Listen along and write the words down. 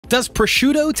Does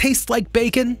prosciutto taste like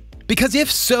bacon? Because if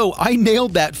so, I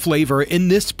nailed that flavor in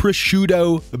this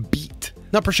prosciutto beet.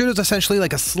 Now, prosciutto is essentially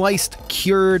like a sliced,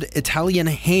 cured Italian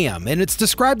ham, and it's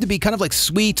described to be kind of like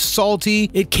sweet, salty.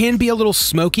 It can be a little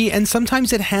smoky, and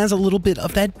sometimes it has a little bit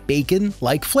of that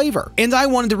bacon-like flavor. And I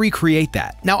wanted to recreate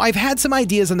that. Now, I've had some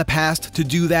ideas in the past to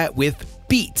do that with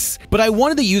beets, but I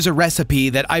wanted to use a recipe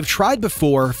that I've tried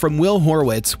before from Will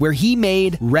Horowitz where he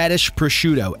made radish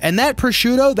prosciutto, and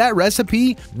that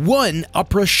recipe won a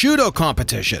prosciutto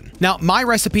competition. Now, my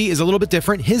recipe is a little bit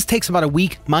different. His takes about a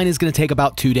week. Mine is going to take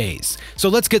about 2 days. So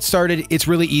let's get started. It's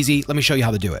really easy. Let me show you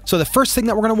how to do it. So the first thing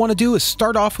that we're going to want to do is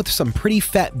start off with some pretty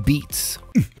fat beets.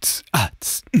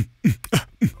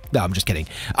 No, I'm just kidding.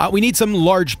 We need some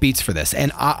large beets for this,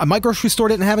 and my grocery store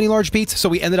didn't have any large beets, so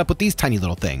we ended up with these tiny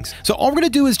little things. So all we're gonna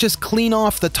do is just clean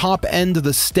off the top end of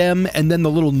the stem and then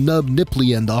the little nub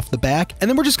nipply end off the back, and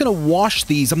then we're just gonna wash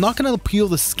these. I'm not gonna peel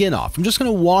the skin off. I'm just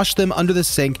gonna wash them under the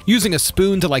sink using a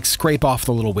spoon to like scrape off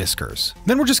the little whiskers.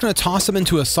 Then we're just gonna toss them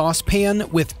into a saucepan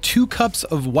with 2 cups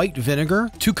of white vinegar,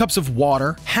 2 cups of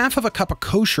water, half of a cup of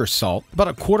kosher salt, about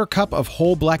a 1/4 cup of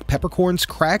whole black peppercorns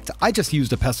cracked. I just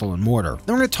used a pestle and mortar.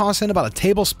 Then we're gonna toss in about a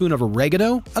tablespoon of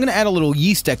oregano. I'm gonna add a little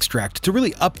yeast extract to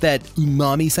really up that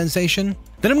umami sensation.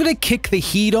 Then I'm gonna kick the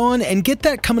heat on and get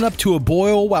that coming up to a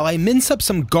boil while I mince up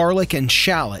some garlic and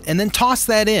shallot and then toss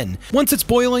that in. Once it's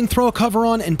boiling, throw a cover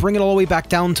on and bring it all the way back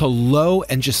down to low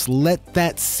and just let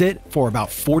that sit for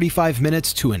about 45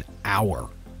 minutes to an hour.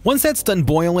 Once that's done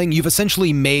boiling, you've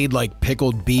essentially made like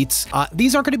pickled beets.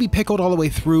 These aren't going to be pickled all the way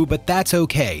through, but that's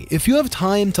okay. If you have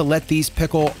time to let these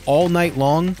pickle all night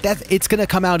long, it's going to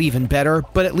come out even better,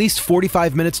 but at least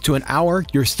 45 minutes to an hour,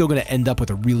 you're still going to end up with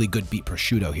a really good beet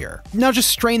prosciutto here. Now just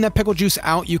strain that pickle juice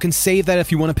out. You can save that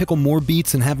if you want to pickle more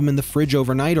beets and have them in the fridge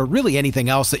overnight, or really anything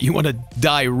else that you want to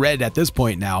dye red at this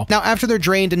point now. Now, after they're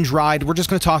drained and dried, we're just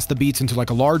going to toss the beets into like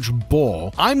a large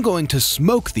bowl. I'm going to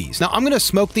smoke these. Now, I'm going to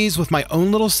smoke these with my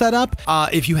own little setup.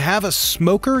 If you have a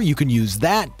smoker, you can use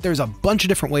that. There's a bunch of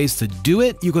different ways to do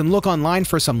it. You can look online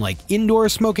for some like indoor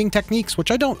smoking techniques,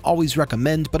 which I don't always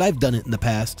recommend, but I've done it in the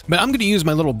past. But I'm going to use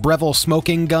my little Breville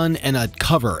smoking gun and a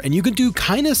cover, and you can do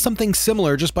kind of something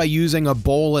similar just by using a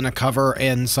bowl and a cover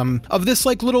and some of this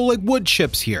like little like wood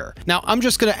chips here. Now I'm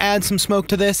just going to add some smoke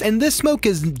to this, and this smoke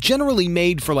is generally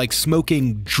made for like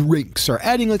smoking drinks or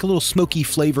adding like a little smoky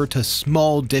flavor to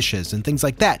small dishes and things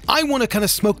like that. I want to kind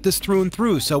of smoke this through and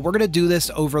through, so we're going to do this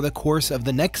over the course of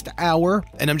the next hour,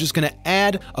 and I'm just going to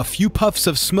add a few puffs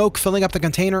of smoke, filling up the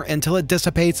container until it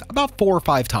dissipates about 4 or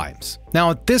 5 times. Now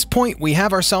at this point, we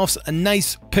have ourselves a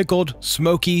nice pickled,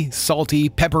 smoky, salty,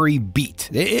 peppery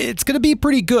beet. It's going to be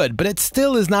pretty good, but it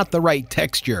still is not the right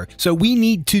texture, so we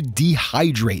need to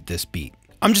dehydrate this beet.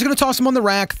 I'm just going to toss them on the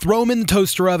rack, throw them in the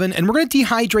toaster oven, and we're going to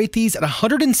dehydrate these at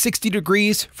 160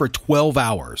 degrees for 12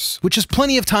 hours, which is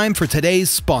plenty of time for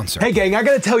today's sponsor. Hey gang, I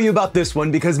gotta tell you about this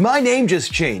one because my name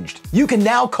just changed. You can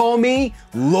now call me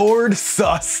Lord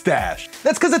Saucestache.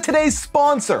 That's because of today's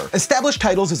sponsor. Established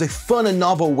Titles is a fun and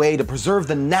novel way to preserve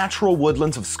the natural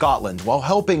woodlands of Scotland while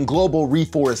helping global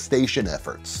reforestation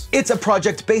efforts. It's a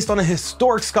project based on a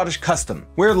historic Scottish custom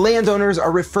where landowners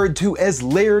are referred to as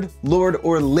laird, lord,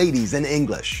 or ladies in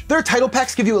English. Their title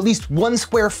packs give you at least 1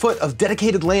 square foot of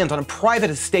dedicated land on a private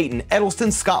estate in Edelston,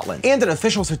 Scotland, and an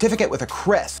official certificate with a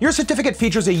crest. Your certificate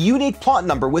features a unique plot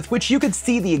number with which you can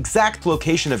see the exact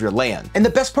location of your land. And the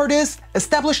best part is,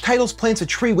 Established Titles plants a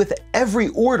tree with every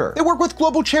order. They work with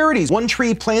global charities, One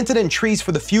Tree Planted and Trees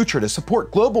for the Future, to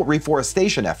support global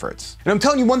reforestation efforts. And I'm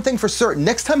telling you one thing for certain,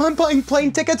 next time I'm buying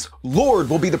plane tickets, Lord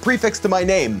will be the prefix to my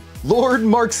name. Lord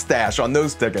Mark Stache on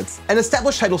those tickets. And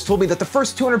Established Titles told me that the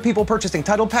first 200 people purchasing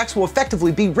title packs will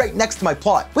effectively be right next to my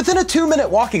plot, within a 2-minute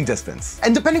walking distance.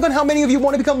 And depending on how many of you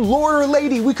want to become lord or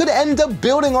lady, we could end up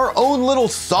building our own little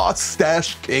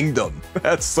Saucestache kingdom.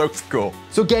 That's so cool.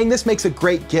 So gang, this makes a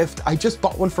great gift. I just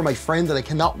bought one for my friend and I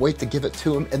cannot wait to give it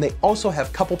to him. And they also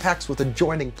have couple packs with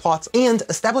adjoining plots. And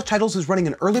Established Titles is running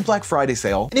an early Black Friday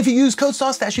sale. And if you use code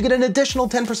Saucestache, you get an additional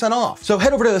 10% off. So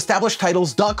head over to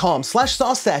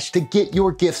establishedtitles.com/Saucestache to get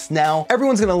your gifts now.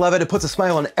 Everyone's gonna love it. It puts a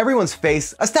smile on everyone's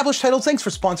face. Established Titles, thanks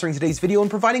for sponsoring today's video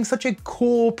and providing such a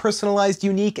cool, personalized,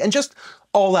 unique, and just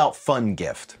all-out fun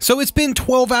gift. So it's been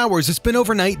 12 hours, it's been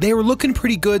overnight, they were looking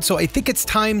pretty good, so I think it's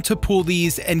time to pull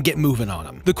these and get moving on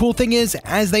them. The cool thing is,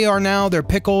 as they are now, they're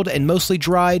pickled and mostly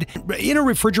dried. In a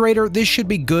refrigerator, this should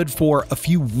be good for a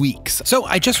few weeks. So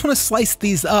I just want to slice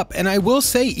these up, and I will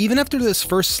say, even after this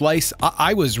first slice,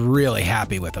 I was really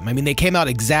happy with them. I mean, they came out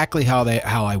exactly how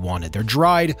I wanted. They're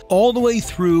dried all the way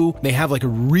through. They have like a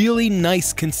really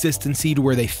nice consistency to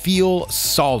where they feel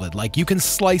solid. Like you can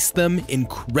slice them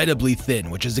incredibly thin.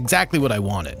 in, which is exactly what I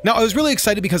wanted. Now, I was really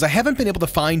excited because I haven't been able to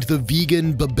find the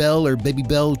vegan Babel or Baby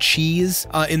Bell cheese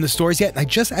in the stores yet, and I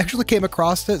just actually came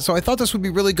across it, so I thought this would be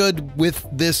really good with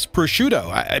this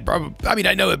prosciutto. I mean,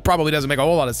 I know it probably doesn't make a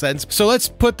whole lot of sense, so let's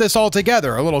put this all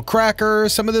together. A little cracker,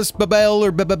 some of this Babel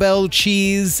or Babel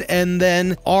cheese, and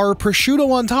then our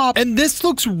prosciutto on top, and this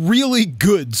looks really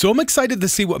good, so I'm excited to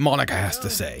see what Monica has to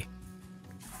say.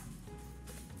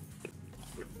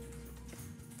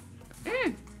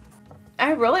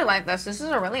 I really like this. This is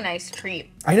a really nice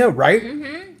treat. I know, right?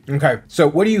 Mm-hmm. Okay, so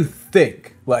what do you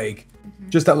think? Like,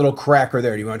 just that little cracker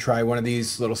there. Do you want to try one of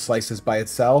these little slices by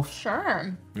itself?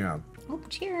 Sure. Yeah. Oh,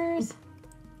 cheers.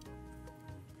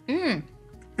 I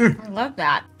love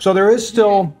that. So there is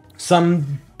still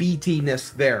some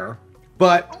beetiness there,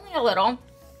 but Only a little.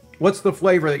 what's the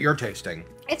flavor that you're tasting?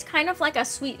 It's kind of like a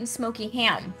sweet and smoky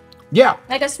ham. Yeah.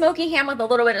 Like a smoky ham with a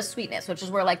little bit of sweetness, which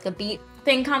is where like the beet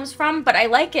thing comes from. But I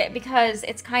like it because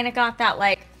it's kind of got that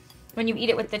like, when you eat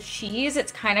it with the cheese,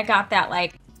 it's kind of got that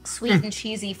like sweet and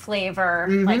cheesy flavor.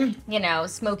 Like, you know,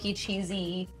 smoky,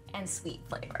 cheesy, and sweet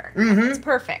flavor. It's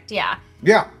perfect, yeah.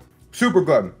 Yeah, super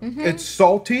good. It's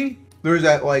salty. There's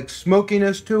that like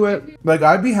smokiness to it. Like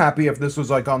I'd be happy if this was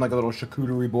like on like a little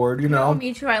charcuterie board, you know? Oh,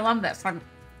 me too. I love this. I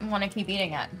want to keep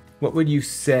eating it. What would you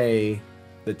say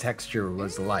the texture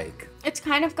was like? It's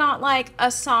kind of got like a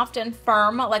soft and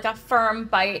firm, like a firm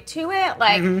bite to it,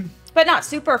 like, but not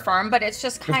super firm, but it's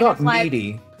just kind of like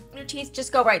meaty. your teeth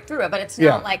just go right through it, but it's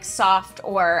not like soft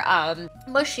or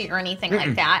mushy or anything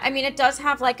like that. I mean, it does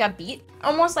have like a beet,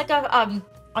 almost like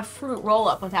a fruit roll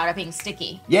up without it being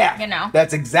sticky. Yeah, you know,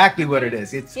 that's exactly what it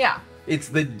is. It's it's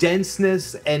the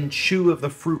denseness and chew of the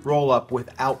fruit roll up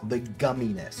without the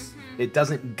gumminess. It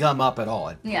doesn't gum up at all.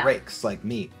 It breaks like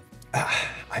meat.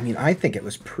 I mean, I think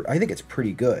it's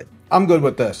pretty good. I'm good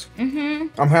with this.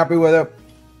 I'm happy with it.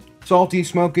 Salty,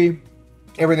 smoky,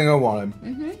 everything I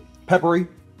wanted. Peppery.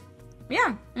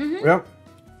 Yeah. Yep.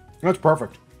 That's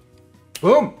perfect.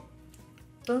 Boom.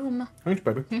 Boom. Thanks,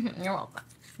 baby. You're welcome.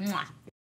 Mwah.